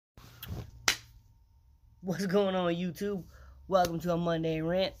What's going on YouTube? Welcome to a Monday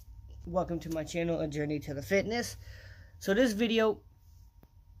rant. Welcome to my channel, A Journey to the Fitness. So this video,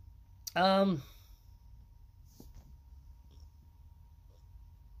 I'm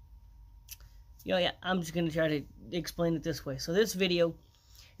just going to try to explain it this way. So this video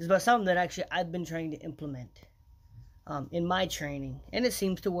is about something that actually I've been trying to implement in my training, and it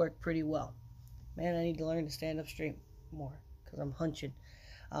seems to work pretty well. Man, I need to learn to stand up straight more because I'm hunching.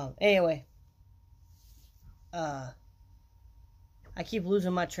 Anyway, I keep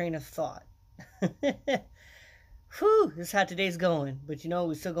losing my train of thought. Whew, this is how today's going. But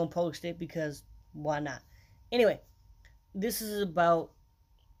we're still going to post it because why not? Anyway, this is about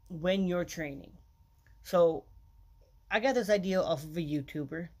when you're training. So, I got this idea off of a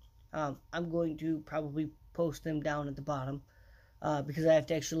YouTuber. I'm going to probably post them down at the bottom because I have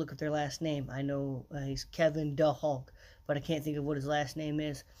to actually look up their last name. I know he's Kevin the Hulk, but I can't think of what his last name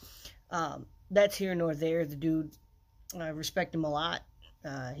is. That's here nor there. The dude, I respect him a lot.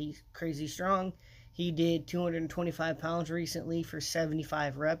 He's crazy strong. He did 225 pounds recently for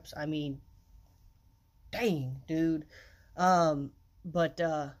 75 reps. I mean, dang, dude. But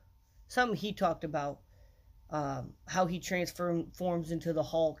something he talked about, how he transforms into the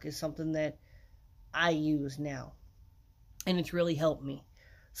Hulk, is something that I use now. And it's really helped me.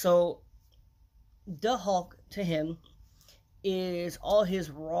 So, the Hulk, to him, is all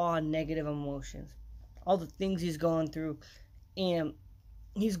his raw negative emotions, all the things he's gone through, and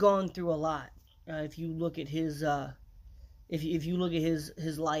he's gone through a lot. If you look at his, if you look at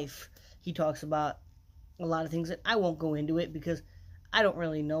his life, he talks about a lot of things that I won't go into it because I don't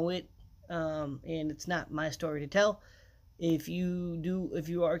really know it, and it's not my story to tell. If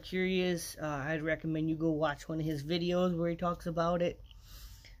you are curious, I'd recommend you go watch one of his videos where he talks about it.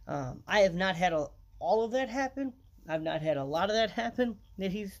 I have not had all of that happen. I've not had a lot of that happen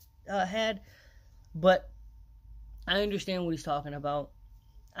that he's had, but I understand what he's talking about.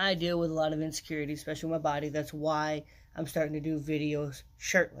 I deal with a lot of insecurity, especially with my body. That's why I'm starting to do videos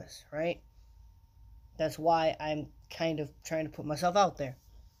shirtless, right? That's why I'm kind of trying to put myself out there,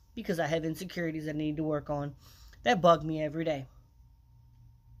 because I have insecurities that I need to work on that bug me every day.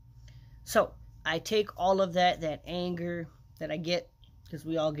 So I take all of that anger that I get, because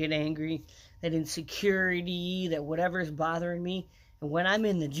we all get angry, that insecurity, that whatever is bothering me, and when I'm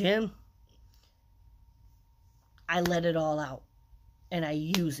in the gym, I let it all out, and I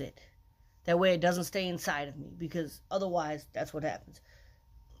use it. That way it doesn't stay inside of me, because otherwise, that's what happens.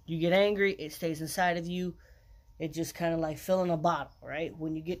 You get angry, it stays inside of you. It's just kind of like filling a bottle, right?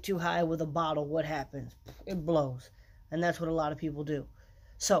 When you get too high with a bottle, what happens? It blows, and that's what a lot of people do.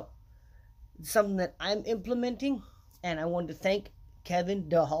 So, it's something that I'm implementing, and I wanted to thank Kevin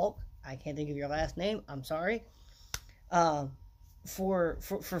the Hulk, I can't think of your last name, I'm sorry, for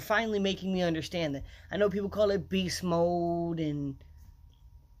finally making me understand that. I know people call it beast mode, and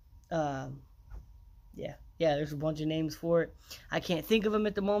yeah, there's a bunch of names for it. I can't think of them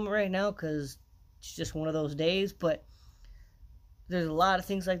at the moment right now because it's just one of those days, but there's a lot of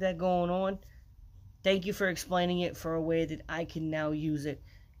things like that going on. Thank you for explaining it for a way that I can now use it.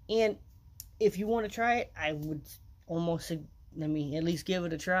 And if you want to try it, I would almost, at least give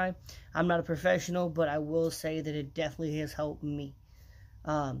it a try. I'm not a professional, but I will say that it definitely has helped me.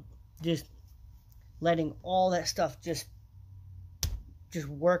 Just letting all that stuff just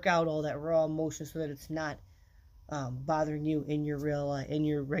work out, all that raw emotion, so that it's not bothering you in your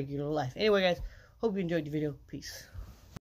regular life. Anyway, guys, hope you enjoyed the video. Peace.